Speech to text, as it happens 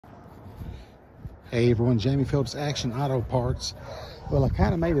Hey everyone, Jamie Phillips, Action Auto Parts. Well, I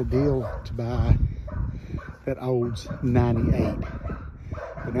kind of made a deal to buy that Olds 98,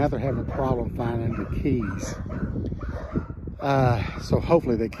 but now they're having a problem finding the keys. So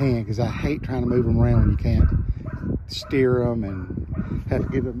hopefully they can, because I hate trying to move them around when you can't steer them and have to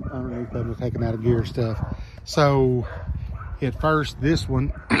get them underneath them to take them out of gear and stuff. So at first, this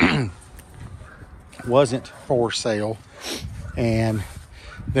one wasn't for sale, and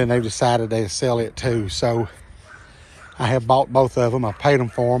then they decided they'd sell it too. So I have bought both of them. I paid them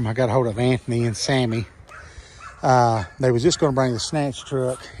for them. I got a hold of Anthony and Sammy. They was just going to bring the snatch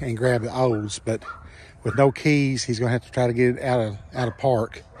truck and grab the Olds, but with no keys, he's going to have to try to get it out of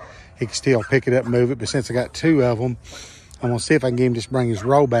park. He can still pick it up and move it, but since I got two of them, I'm going to see if I can get him just bring his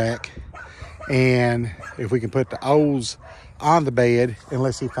roll back, and if we can put the Olds on the bed,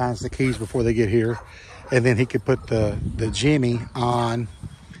 unless he finds the keys before they get here, and then he could put the Jimmy on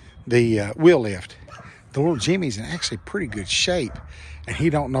the wheel lift. The little Jimmy's in actually pretty good shape, and he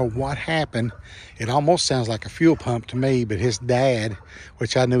don't know what happened. It almost sounds like a fuel pump to me, but his dad,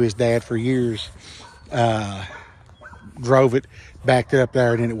 which I knew his dad for years, drove it, backed it up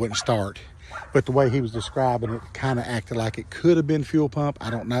there, and then it wouldn't start. But the way he was describing it, kind of acted like it could have been fuel pump.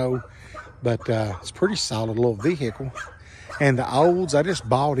 I don't know, but it's a pretty solid little vehicle. And the Olds, I just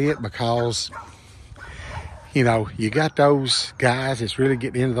bought it because, you know, you got those guys that's really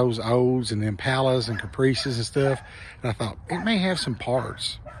getting into those Olds and Impalas and Caprices and stuff. And I thought, it may have some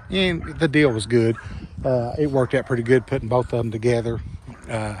parts. And the deal was good. It worked out pretty good putting both of them together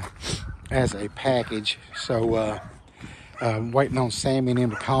as a package. So waiting on Sammy and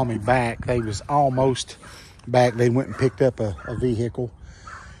him to call me back. They was almost back. They went and picked up a vehicle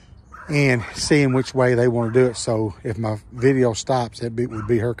and seeing which way they want to do it. So if my video stops, that would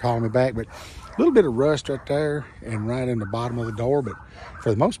be her calling me back. But a little bit of rust right there and right in the bottom of the door, but for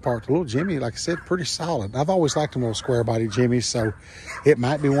the most part, the little Jimmy, like I said, pretty solid. I've always liked them little square body Jimmys, so it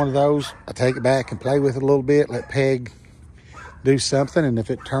might be one of those. I take it back and play with it a little bit, let Peg do something, and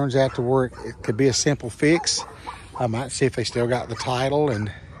if it turns out to work, it could be a simple fix. I might see if they still got the title, and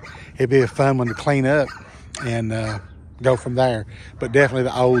it'd be a fun one to clean up and go from there. But definitely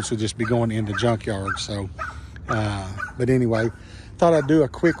the Olds will just be going in the junkyard. So, but anyway, thought I'd do a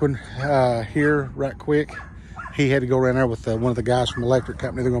quick one here right quick. He had to go around there with one of the guys from the electric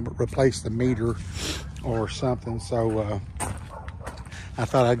company. They're going to replace the meter or something. So I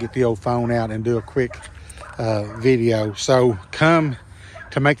thought I'd get the old phone out and do a quick video. So come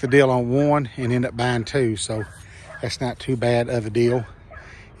to make the deal on one and end up buying two. So that's not too bad of a deal.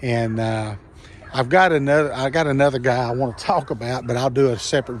 And I got another guy I want to talk about, but I'll do a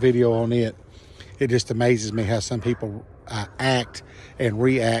separate video on it. It just amazes me how some people act and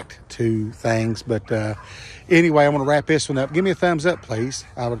react to things. But anyway, I'm going to wrap this one up. Give me a thumbs up, please.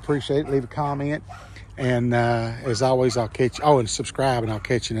 I would appreciate it. Leave a comment. And as always, I'll catch you. Oh, and subscribe, and I'll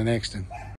catch you in the next one.